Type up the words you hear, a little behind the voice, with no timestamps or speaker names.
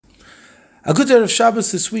A good Erev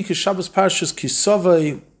Shabbos this week is Shabbos Parshas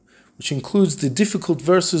Kisavai, which includes the difficult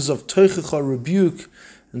verses of Teichecha, rebuke,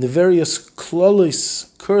 and the various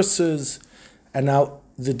klolis, curses, and now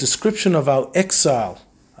the description of our exile,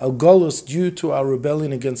 our golus due to our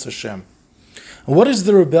rebellion against Hashem. And what is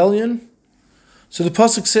the rebellion? So the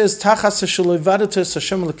pasuk says, "Tachas sheloivadates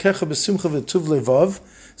Hashem lekecha b'simcha v'tuv levav,"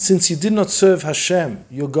 since you did not serve Hashem,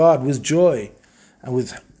 your God, with joy and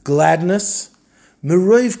with gladness.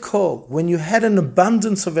 Meroiv kol, when you had an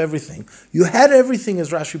abundance of everything. You had everything,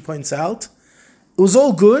 as Rashi points out. It was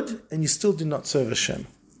all good, and you still did not serve Hashem.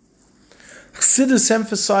 Chassidus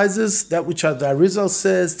emphasizes that which the Arizal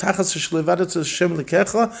says, Tachas sheloivadates Hashem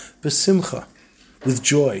lekecha b'simcha, with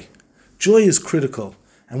joy. Joy is critical.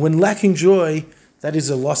 And when lacking joy, that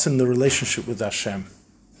is a loss in the relationship with Hashem.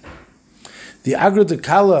 The Agra de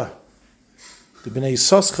Kala, the Bnei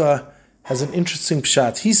Yisoscha, has an interesting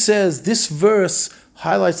pshat. He says this verse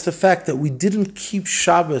highlights the fact that we didn't keep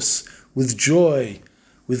Shabbos with joy,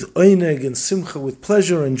 with oineg and simcha, with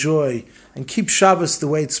pleasure and joy, and keep Shabbos the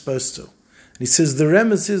way it's supposed to. And he says the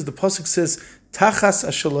remez is, the pasuk says, Tachas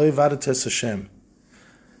asher lo ivadates Hashem.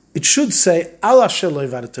 It should say, Al asher lo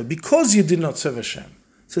ivadates, because you did not serve Hashem.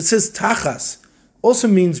 So it says Tachas, also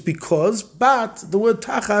means because, but the word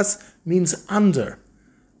Tachas means under.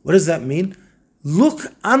 What does that mean? Look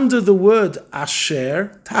under the word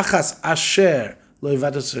asher, Tachas asher, lo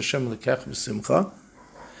ivadates Hashem lekech v'simcha,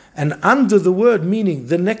 and under the word, meaning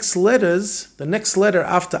the next letter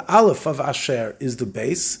after Aleph of asher is the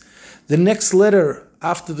base, the next letter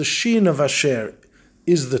after the shin of asher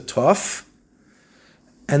is the tov,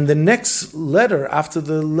 and the next letter after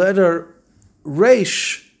the letter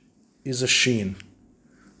reish is a shin,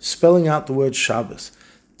 spelling out the word Shabbos.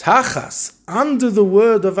 Tachas, under the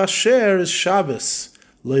word of Asher, is Shabbos.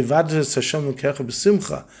 Lo ivadates Hashem lekecha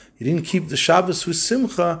b'simcha. You didn't keep the Shabbos with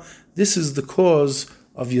simcha. This is the cause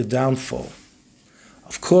of your downfall.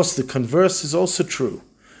 Of course, the converse is also true.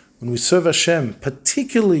 When we serve Hashem,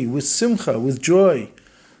 particularly with simcha, with joy,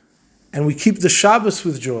 and we keep the Shabbos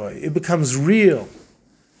with joy, it becomes real.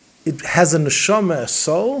 It has a neshama, a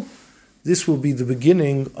soul. This will be the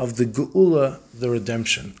beginning of the geula, the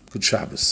redemption. Good Shabbos.